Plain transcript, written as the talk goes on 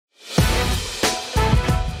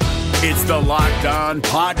It's the Locked On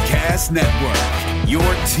Podcast Network, your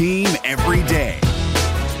team every day.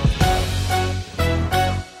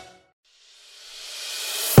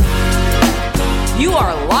 You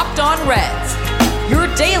are Locked On Reds, your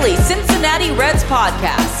daily Cincinnati Reds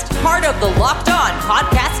podcast, part of the Locked On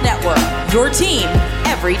Podcast Network, your team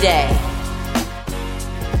every day.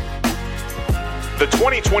 The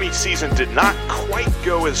 2020 season did not quite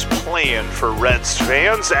go as planned for Reds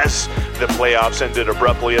fans as the playoffs ended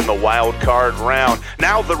abruptly in the wild card round.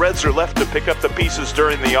 Now the Reds are left to pick up the pieces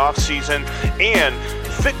during the offseason and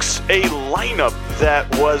fix a lineup that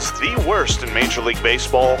was the worst in Major League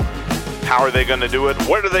Baseball. How are they going to do it?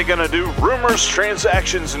 What are they going to do? Rumors,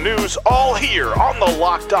 transactions, news, all here on the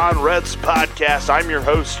Locked On Reds podcast. I'm your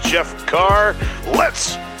host, Jeff Carr.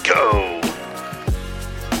 Let's go!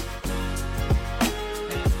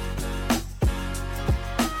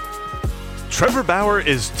 Trevor Bauer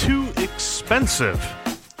is too expensive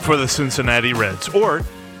for the Cincinnati Reds, or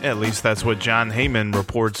at least that's what John Heyman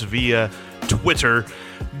reports via Twitter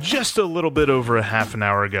just a little bit over a half an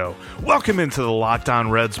hour ago. Welcome into the Locked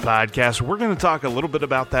On Reds podcast. We're going to talk a little bit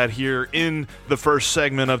about that here in the first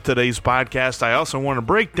segment of today's podcast. I also want to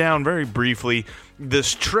break down very briefly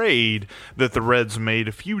this trade that the Reds made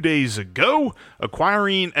a few days ago,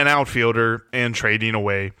 acquiring an outfielder and trading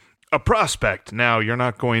away a prospect. Now, you're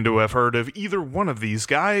not going to have heard of either one of these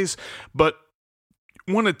guys, but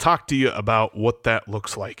want to talk to you about what that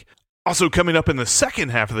looks like. Also, coming up in the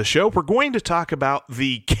second half of the show, we're going to talk about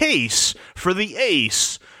the case for the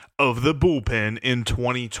ace of the bullpen in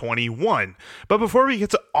 2021. But before we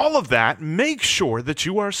get to all of that, make sure that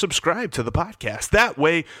you are subscribed to the podcast. That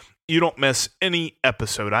way, you don't miss any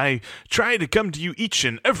episode. I try to come to you each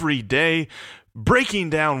and every day, breaking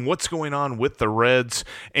down what's going on with the Reds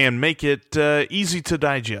and make it easy to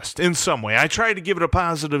digest in some way. I try to give it a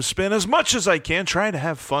positive spin as much as I can, try to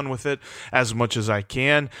have fun with it as much as I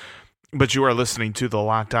can. But you are listening to the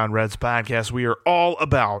Locked On Reds podcast. We are all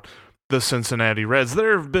about the Cincinnati Reds.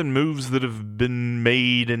 There have been moves that have been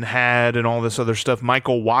made and had and all this other stuff.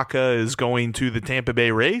 Michael Wacha is going to the Tampa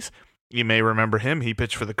Bay Rays. You may remember him. He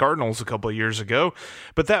pitched for the Cardinals a couple of years ago.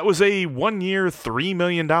 But that was a one-year, $3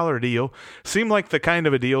 million deal. Seemed like the kind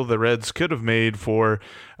of a deal the Reds could have made for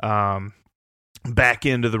back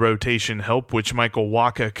end of the rotation help, which Michael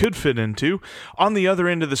Wacha could fit into. On the other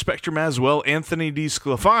end of the spectrum as well, Anthony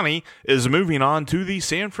DeSclafani is moving on to the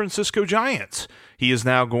San Francisco Giants. He is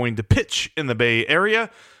now going to pitch in the Bay Area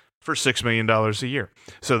for $6 million a year.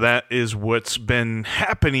 So that is what's been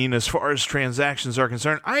happening as far as transactions are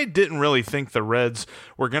concerned. I didn't really think the Reds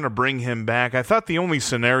were going to bring him back. I thought the only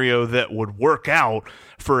scenario that would work out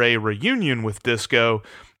for a reunion with Disco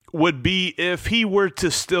would be if he were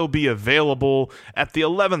to still be available at the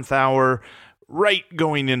 11th hour, right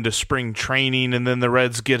going into spring training, and then the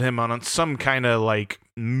Reds get him on some kind of like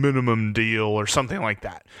minimum deal or something like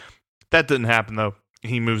that. That didn't happen though.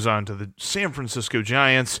 He moves on to the San Francisco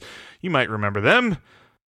Giants. You might remember them.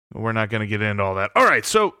 We're not going to get into all that. All right,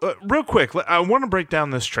 so real quick, I want to break down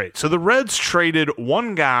this trade. So the Reds traded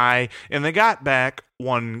one guy, and they got back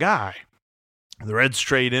one guy. The Reds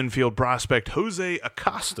trade infield prospect Jose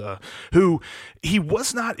Acosta, who he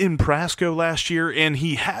was not in Prasco last year, and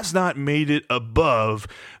he has not made it above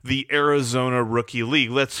the Arizona Rookie League.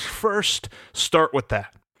 Let's first start with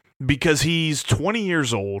that, because he's 20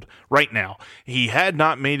 years old right now. He had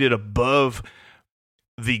not made it above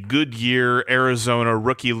the Goodyear Arizona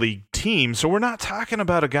Rookie League team, so we're not talking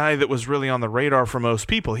about a guy that was really on the radar for most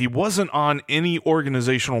people. He wasn't on any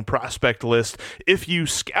organizational prospect list. If you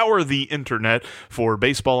scour the internet for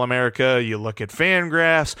Baseball America, you look at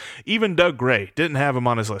Fangraphs, even Doug Gray didn't have him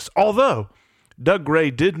on his list. Although, Doug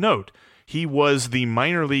Gray did note he was the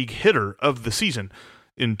minor league hitter of the season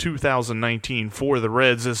in 2019 for the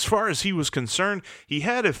Reds. As far as he was concerned, he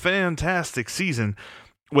had a fantastic season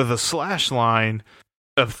with a slash line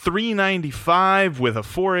of .395 with a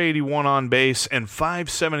 .481 on base and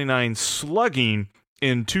 .579 slugging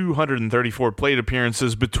in 234 plate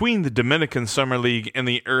appearances between the Dominican Summer League and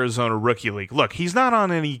the Arizona Rookie League. Look, he's not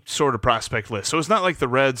on any sort of prospect list, so it's not like the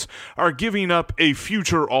Reds are giving up a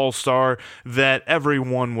future all-star that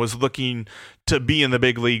everyone was looking to be in the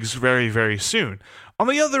big leagues very, very soon. On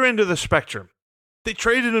the other end of the spectrum, they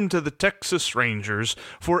traded him to the Texas Rangers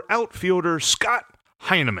for outfielder Scott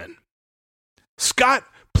Heineman. Scott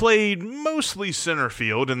played mostly center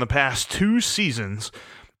field in the past 2 seasons,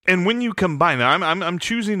 and when you combine them, I'm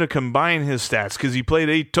choosing to combine his stats because he played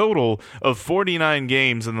a total of 49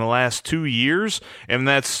 games in the last 2 years, and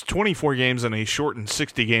that's 24 games in a shortened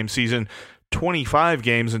 60-game season, 25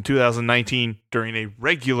 games in 2019 during a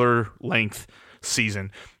regular length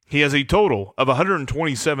season. He has a total of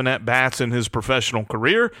 127 at-bats in his professional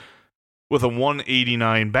career with a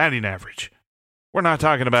 189 batting average. We're not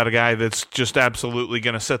talking about a guy that's just absolutely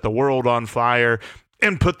going to set the world on fire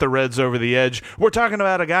and put the Reds over the edge. We're talking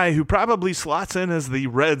about a guy who probably slots in as the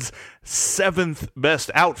Reds' 7th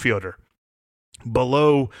best outfielder,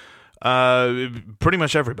 below pretty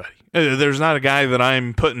much everybody. There's not a guy that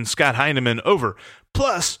I'm putting Scott Heineman over.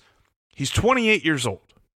 Plus, he's 28 years old.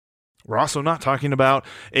 We're also not talking about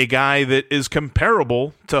a guy that is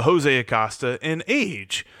comparable to Jose Acosta in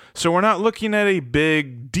age. So we're not looking at a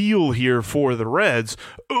big deal here for the Reds.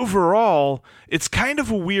 Overall, it's kind of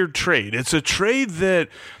a weird trade. It's a trade that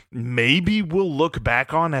maybe we'll look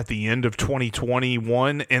back on at the end of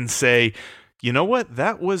 2021 and say, you know what,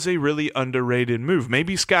 that was a really underrated move.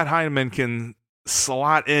 Maybe Scott Heineman can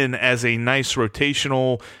slot in as a nice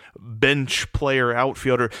rotational bench player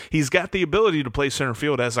outfielder. He's got the ability to play center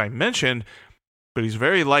field, as I mentioned, but he's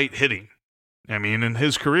very light hitting. I mean, in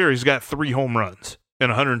his career, he's got 3 home runs and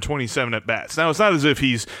 127 at-bats. Now, it's not as if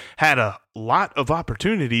he's had a lot of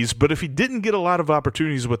opportunities, but if he didn't get a lot of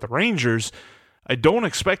opportunities with the Rangers, I don't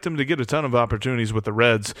expect him to get a ton of opportunities with the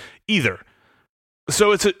Reds either.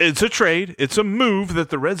 So it's a trade. It's a move that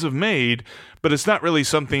the Reds have made, but it's not really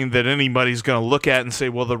something that anybody's going to look at and say,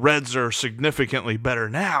 well, the Reds are significantly better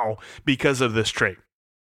now because of this trade.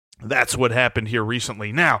 That's what happened here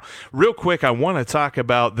recently. Now, real quick, I want to talk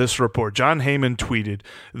about this report. John Heyman tweeted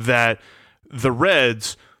that the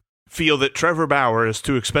Reds feel that Trevor Bauer is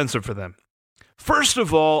too expensive for them. First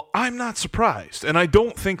of all, I'm not surprised, and I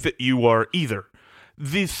don't think that you are either.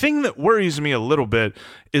 The thing that worries me a little bit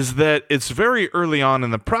is that it's very early on in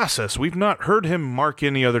the process. We've not heard him mark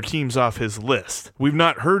any other teams off his list. We've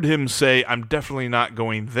not heard him say, I'm definitely not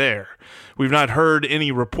going there. We've not heard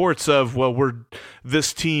any reports of, well,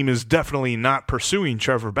 this team is definitely not pursuing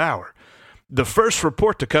Trevor Bauer. The first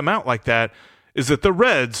report to come out like that is that the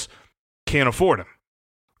Reds can't afford him.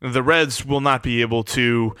 The Reds will not be able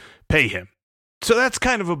to pay him. So that's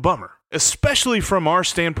kind of a bummer, especially from our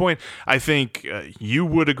standpoint. I think you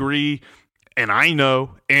would agree, and I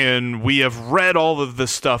know, and we have read all of the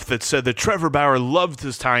stuff that said that Trevor Bauer loved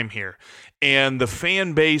his time here, and the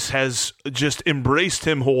fan base has just embraced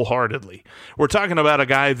him wholeheartedly. We're talking about a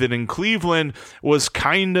guy that in Cleveland was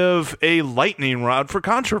kind of a lightning rod for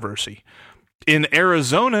controversy. In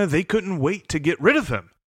Arizona, they couldn't wait to get rid of him.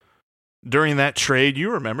 During that trade,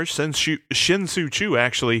 you remember, Shin-Soo Choo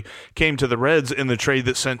actually came to the Reds in the trade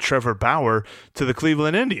that sent Trevor Bauer to the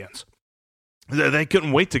Cleveland Indians. They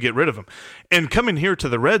couldn't wait to get rid of him. And coming here to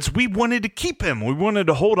the Reds, we wanted to keep him. We wanted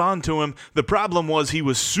to hold on to him. The problem was he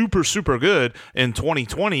was super, super good in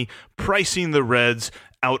 2020, pricing the Reds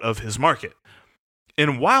out of his market.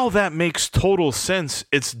 And while that makes total sense,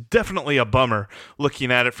 it's definitely a bummer looking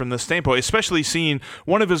at it from this standpoint, especially seeing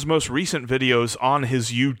one of his most recent videos on his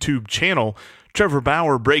YouTube channel. Trevor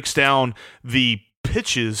Bauer breaks down the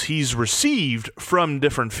pitches he's received from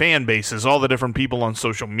different fan bases, all the different people on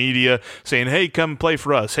social media saying, hey, come play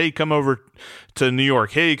for us. Hey, come over to New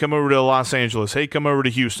York. Hey, come over to Los Angeles. Hey, come over to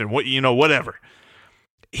Houston. Whatever.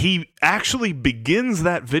 He actually begins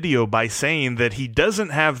that video by saying that he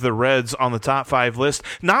doesn't have the Reds on the top 5 list,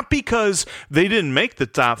 not because they didn't make the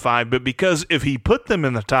top 5, but because if he put them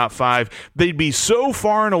in the top 5, they'd be so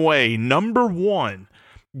far and away number 1,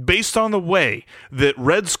 based on the way that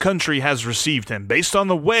Reds country has received him, based on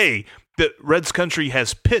the way that Reds country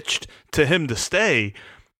has pitched to him to stay,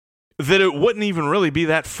 that it wouldn't even really be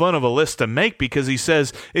that fun of a list to make, because he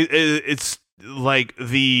says it's like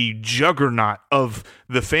the juggernaut of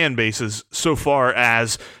the fan bases so far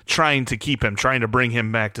as trying to keep him, trying to bring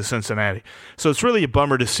him back to Cincinnati. So it's really a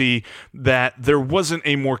bummer to see that there wasn't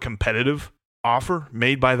a more competitive offer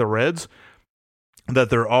made by the Reds,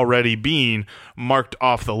 that they're already being marked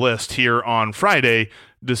off the list here on Friday,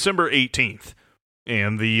 December 18th.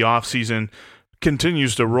 And the offseason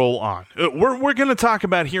continues to roll on. We're going to talk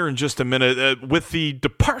about here in just a minute with the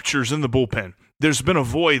departures in the bullpen. There's been a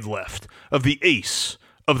void left of the ace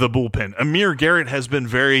of the bullpen. Amir Garrett has been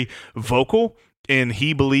very vocal, and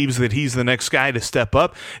he believes that he's the next guy to step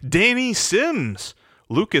up. Danny Sims,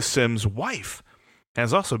 Lucas Sims' wife,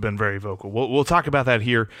 has also been very vocal. We'll talk about that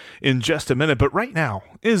here in just a minute, but right now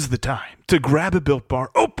is the time to grab a Built Bar,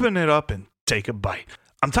 open it up, and take a bite.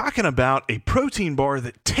 I'm talking about a protein bar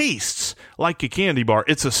that tastes like a candy bar.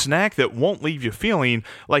 It's a snack that won't leave you feeling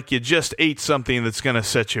like you just ate something that's going to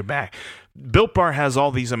set you back. Built Bar has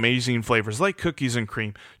all these amazing flavors like cookies and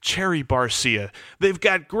cream, cherry barcia. They've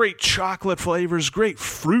got great chocolate flavors, great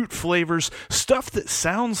fruit flavors, stuff that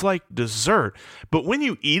sounds like dessert. But when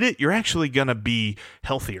you eat it, you're actually going to be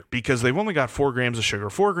healthier because they've only got 4 grams of sugar,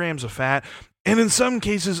 4 grams of fat, and in some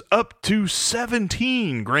cases up to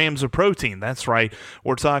 17 grams of protein. That's right,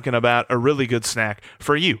 we're talking about a really good snack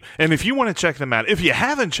for you. And if you want to check them out, if you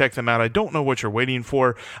haven't checked them out, I don't know what you're waiting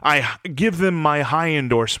for. I give them my high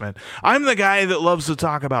endorsement. I'm the guy that loves to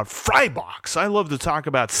talk about Fry Box. I love to talk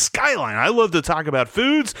about Skyline. I love to talk about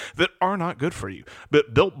foods that are not good for you.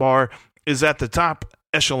 But Built Bar is at the top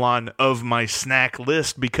echelon of my snack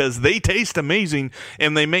list because they taste amazing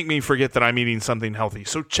and they make me forget that I'm eating something healthy.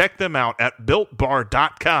 So check them out at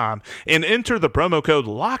BuiltBar.com and enter the promo code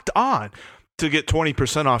LOCKEDON to get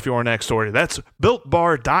 20% off your next order. That's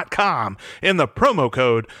BuiltBar.com and the promo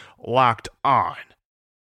code LOCKEDON.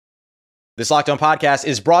 This Locked On podcast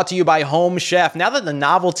is brought to you by Home Chef. Now that the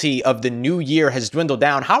novelty of the new year has dwindled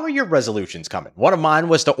down, how are your resolutions coming? One of mine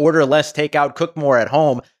was to order less takeout, cook more at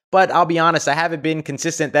home. But I'll be honest, I haven't been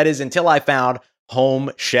consistent. That is until I found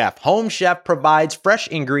Home Chef. Home Chef provides fresh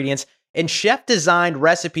ingredients and chef-designed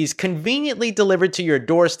recipes conveniently delivered to your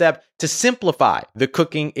doorstep to simplify the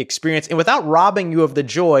cooking experience and without robbing you of the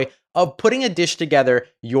joy of putting a dish together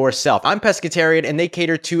yourself. I'm pescatarian and they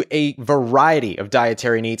cater to a variety of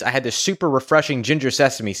dietary needs. I had this super refreshing ginger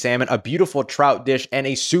sesame salmon, a beautiful trout dish, and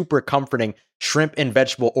a super comforting shrimp and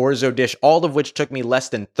vegetable orzo dish, all of which took me less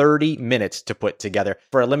than 30 minutes to put together.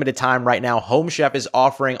 For a limited time right now, Home Chef is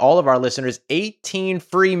offering all of our listeners 18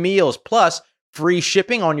 free meals plus free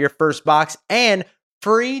shipping on your first box and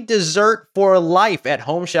free dessert for life at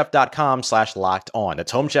homechef.com/lockedon.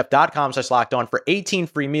 That's homechef.com/lockedon for 18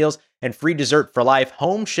 free meals and free dessert for life.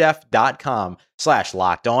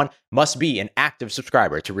 Homechef.com/lockedon. Must be an active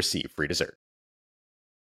subscriber to receive free dessert.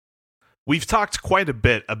 We've talked quite a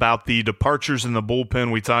bit about the departures in the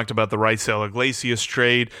bullpen. We talked about the Raisel Iglesias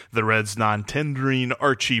trade, the Reds non-tendering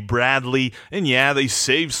Archie Bradley, and yeah, they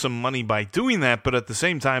saved some money by doing that, but at the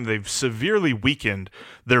same time, they've severely weakened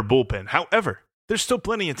their bullpen. However, there's still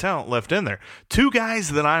plenty of talent left in there. Two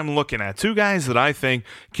guys that I'm looking at, two guys that I think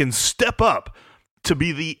can step up to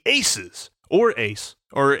be the aces, or ace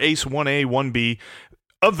 1A, 1B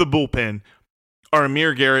of the bullpen, are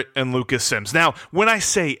Amir Garrett and Lucas Sims. Now, when I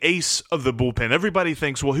say ace of the bullpen, everybody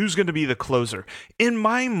thinks, well, who's going to be the closer? In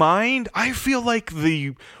my mind, I feel like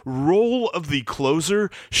the role of the closer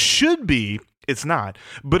should be, it's not,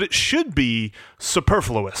 but it should be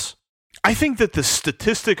superfluous. I think that the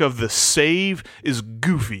statistic of the save is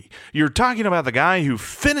goofy. You're talking about the guy who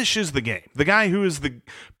finishes the game, the guy who is the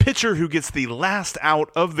pitcher who gets the last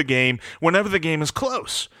out of the game whenever the game is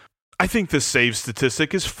close. I think the save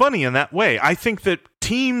statistic is funny in that way. I think that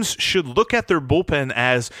teams should look at their bullpen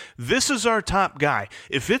as, this is our top guy.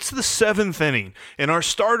 If it's the 7th inning and our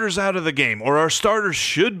starter's out of the game, or our starter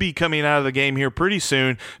should be coming out of the game here pretty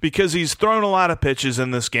soon because he's thrown a lot of pitches in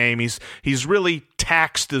this game. He's really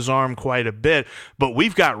taxed his arm quite a bit, but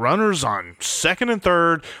we've got runners on 2nd and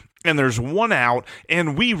 3rd, and there's one out,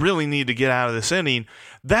 and we really need to get out of this inning.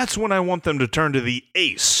 That's when I want them to turn to the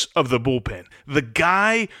ace of the bullpen, the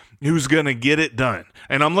guy who's going to get it done.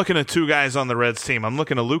 And I'm looking at two guys on the Reds team. I'm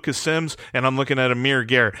looking at Lucas Sims, and I'm looking at Amir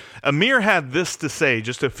Garrett. Amir had this to say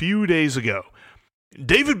just a few days ago.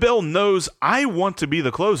 David Bell knows I want to be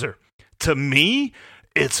the closer. To me,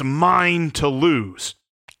 it's mine to lose.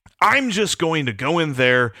 I'm just going to go in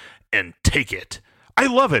there and take it. I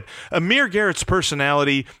love it. Amir Garrett's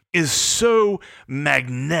personality is so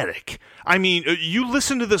magnetic. I mean, you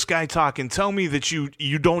listen to this guy talk and tell me that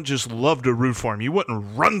you don't just love to root for him. You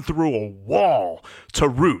wouldn't run through a wall to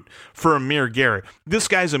root for Amir Garrett. This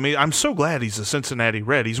guy's amazing. I'm so glad he's a Cincinnati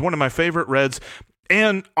Red. He's one of my favorite Reds.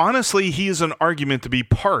 And honestly, he is an argument to be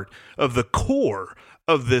part of the core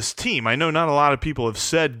of this team. I know not a lot of people have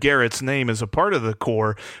said Garrett's name as a part of the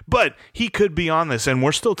core, but he could be on this, and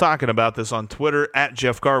we're still talking about this on Twitter at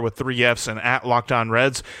Jeff Carr with 3 Fs and at Locked On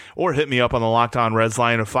Reds, or hit me up on the Locked On Reds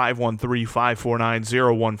line of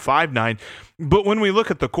 513-549-0159. But when we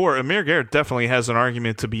look at the core, Amir Garrett definitely has an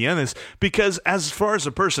argument to be in this, because as far as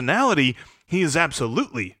a personality, he is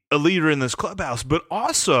absolutely a leader in this clubhouse. But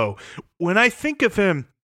also, when I think of him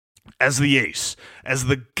as the ace, as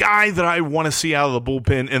the guy that I want to see out of the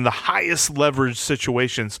bullpen in the highest leverage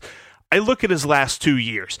situations, I look at his last 2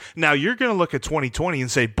 years. Now, you're going to look at 2020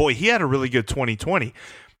 and say, boy, he had a really good 2020.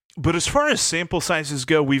 But as far as sample sizes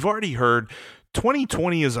go, we've already heard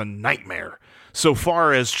 2020 is a nightmare so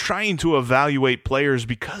far as trying to evaluate players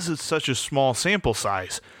because it's such a small sample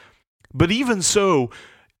size. But even so,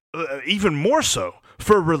 even more so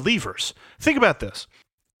for relievers. Think about this.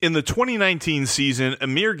 In the 2019 season,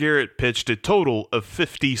 Amir Garrett pitched a total of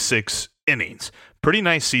 56 innings. Pretty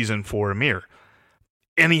nice season for Amir.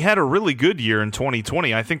 And he had a really good year in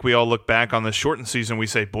 2020. I think we all look back on the shortened season, we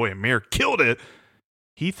say, boy, Amir killed it.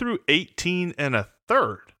 He threw 18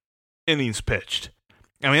 1/3 innings pitched.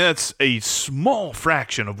 I mean, that's a small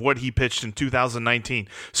fraction of what he pitched in 2019.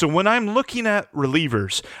 So when I'm looking at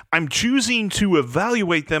relievers, I'm choosing to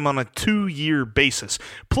evaluate them on a 2-year basis.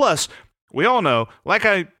 Plus, we all know, like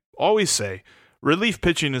I always say, relief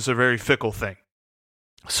pitching is a very fickle thing.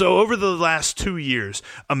 So over the last 2 years,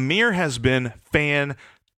 Amir has been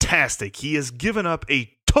fantastic. He has given up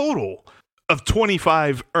a total of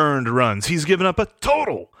 25 earned runs. He's given up a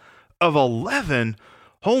total of 11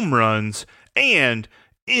 home runs, and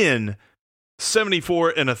in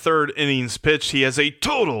 74 1/3 innings pitched, he has a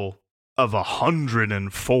total of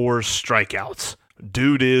 104 strikeouts.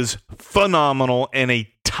 Dude is phenomenal and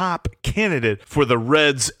a top candidate for the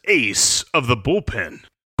Reds' ace of the bullpen.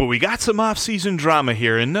 But we got some offseason drama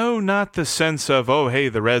here, and no, not the sense of, oh, hey,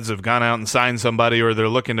 the Reds have gone out and signed somebody or they're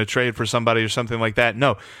looking to trade for somebody or something like that.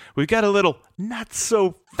 No, we've got a little not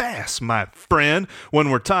so fast, my friend, when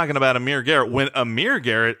we're talking about Amir Garrett. When Amir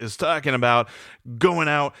Garrett is talking about going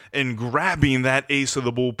out and grabbing that ace of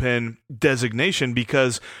the bullpen designation,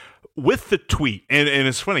 because with the tweet, and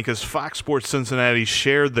it's funny because Fox Sports Cincinnati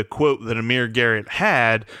shared the quote that Amir Garrett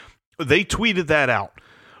had, they tweeted that out.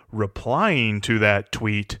 Replying to that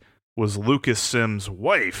tweet was Lucas Sims'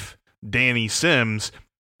 wife, Danny Sims,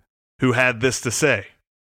 who had this to say: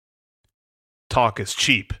 talk is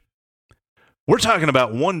cheap. We're talking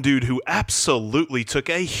about one dude who absolutely took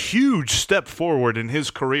a huge step forward in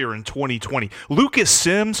his career in 2020. Lucas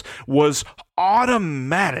Sims was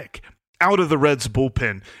automatic out of the Reds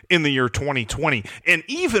bullpen in the year 2020. And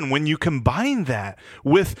even when you combine that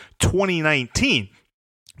with 2019,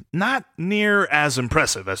 not near as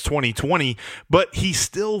impressive as 2020, but he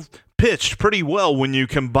still pitched pretty well when you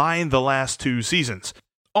combine the last 2 seasons.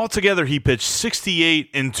 Altogether, he pitched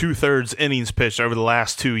 68 2/3 innings pitched over the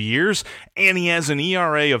last 2 years, and he has an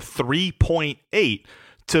ERA of 3.8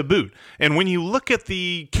 to boot. And when you look at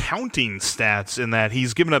the counting stats in that,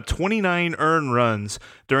 he's given up 29 earned runs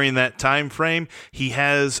during that time frame. He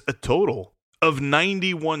has a total of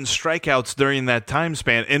 91 strikeouts during that time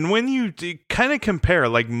span. And when you kind of compare,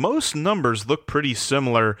 like, most numbers look pretty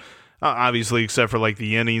similar, obviously, except for like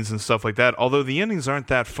the innings and stuff like that, although the innings aren't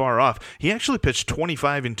that far off. He actually pitched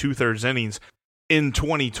 25 2/3 innings in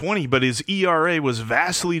 2020, but his ERA was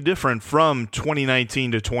vastly different from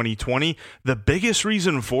 2019 to 2020. The biggest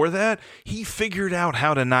reason for that, he figured out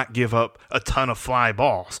how to not give up a ton of fly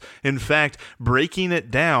balls. In fact, breaking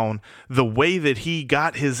it down, the way that he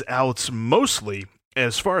got his outs mostly,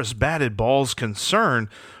 as far as batted balls concerned,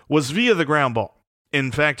 was via the ground ball.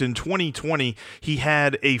 In fact, in 2020, he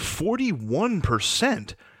had a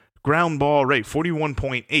 41% ground ball rate,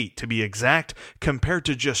 41.8 to be exact, compared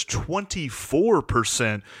to just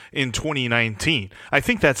 24% in 2019. I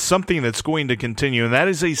think that's something that's going to continue, and that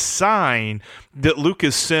is a sign that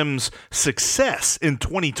Lucas Sims' success in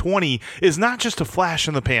 2020 is not just a flash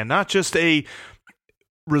in the pan, not just a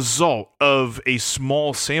result of a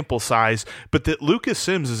small sample size, but that Lucas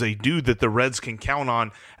Sims is a dude that the Reds can count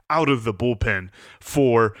on out of the bullpen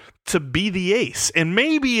to be the ace. And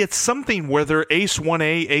maybe it's something where they're ace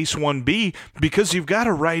 1A, ace 1B, because you've got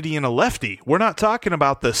a righty and a lefty. We're not talking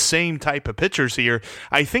about the same type of pitchers here.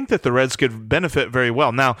 I think that the Reds could benefit very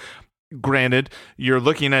well. Now, granted, you're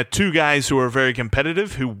looking at 2 guys who are very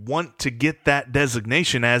competitive, who want to get that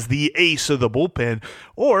designation as the ace of the bullpen,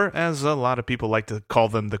 or as a lot of people like to call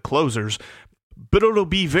them, the closers. But it'll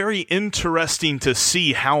be very interesting to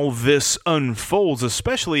see how this unfolds,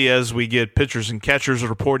 especially as we get pitchers and catchers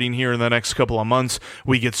reporting here in the next couple of months.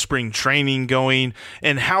 We get spring training going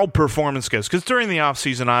and how performance goes. Because during the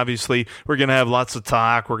offseason, obviously, we're going to have lots of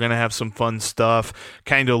talk. We're going to have some fun stuff,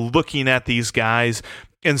 kind of looking at these guys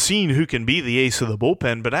and seeing who can be the ace of the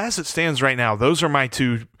bullpen. But as it stands right now, those are my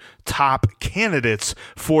 2 top candidates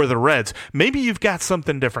for the Reds. Maybe you've got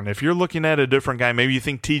something different. If you're looking at a different guy, maybe you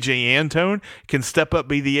think TJ Antone can step up,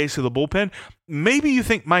 be the ace of the bullpen. Maybe you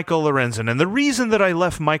think Michael Lorenzen. And the reason that I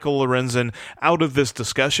left Michael Lorenzen out of this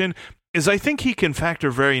discussion is I think he can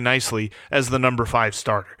factor very nicely as the number 5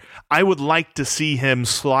 starter. I would like to see him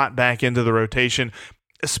slot back into the rotation,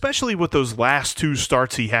 especially with those last 2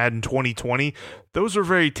 starts he had in 2020. Those were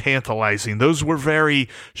very tantalizing. Those were very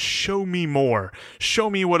show me more, show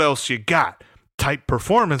me what else you got type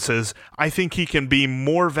performances. I think he can be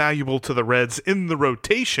more valuable to the Reds in the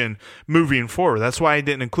rotation moving forward. That's why I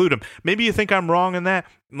didn't include him. Maybe you think I'm wrong in that.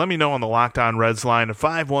 Let me know on the Locked On Reds line of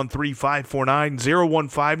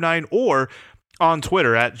 513-549-0159 or on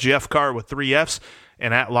Twitter at Jeff Carr with 3 Fs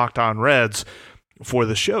and at Locked On Reds for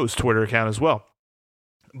the show's Twitter account as well.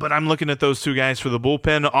 But I'm looking at those 2 guys for the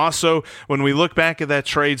bullpen. Also, when we look back at that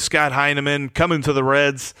trade, Scott Heineman coming to the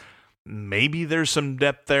Reds, Maybe there's some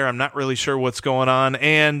depth there. I'm not really sure what's going on.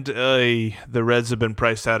 And the Reds have been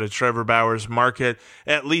priced out of Trevor Bauer's market.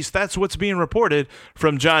 At least that's what's being reported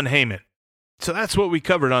from John Heyman. So that's what we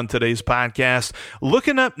covered on today's podcast.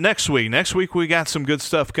 Looking up next week. Next week we got some good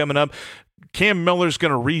stuff coming up. Cam Miller's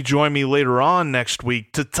going to rejoin me later on next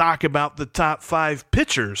week to talk about the top 5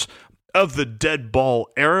 pitchers of the dead ball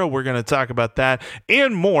era. We're going to talk about that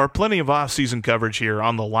and more. Plenty of off-season coverage here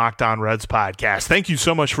on the Locked On Reds podcast. Thank you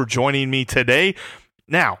so much for joining me today.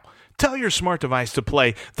 Now, tell your smart device to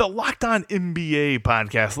play the Locked On NBA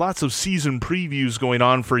podcast. Lots of season previews going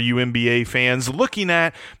on for you NBA fans, looking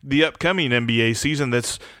at the upcoming NBA season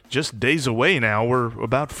that's just days away now. We're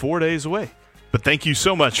about 4 days away. But thank you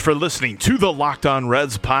so much for listening to the Locked On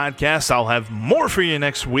Reds podcast. I'll have more for you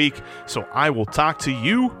next week, so I will talk to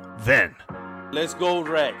you then. Let's go,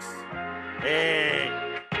 Reds. Hey.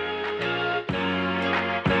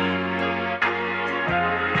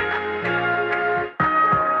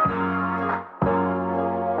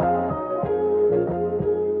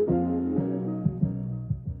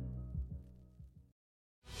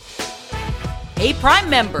 Hey, Prime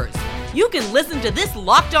members, you can listen to this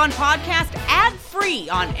Locked On podcast ad-free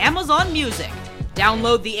on Amazon Music.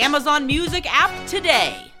 Download the Amazon Music app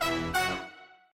today.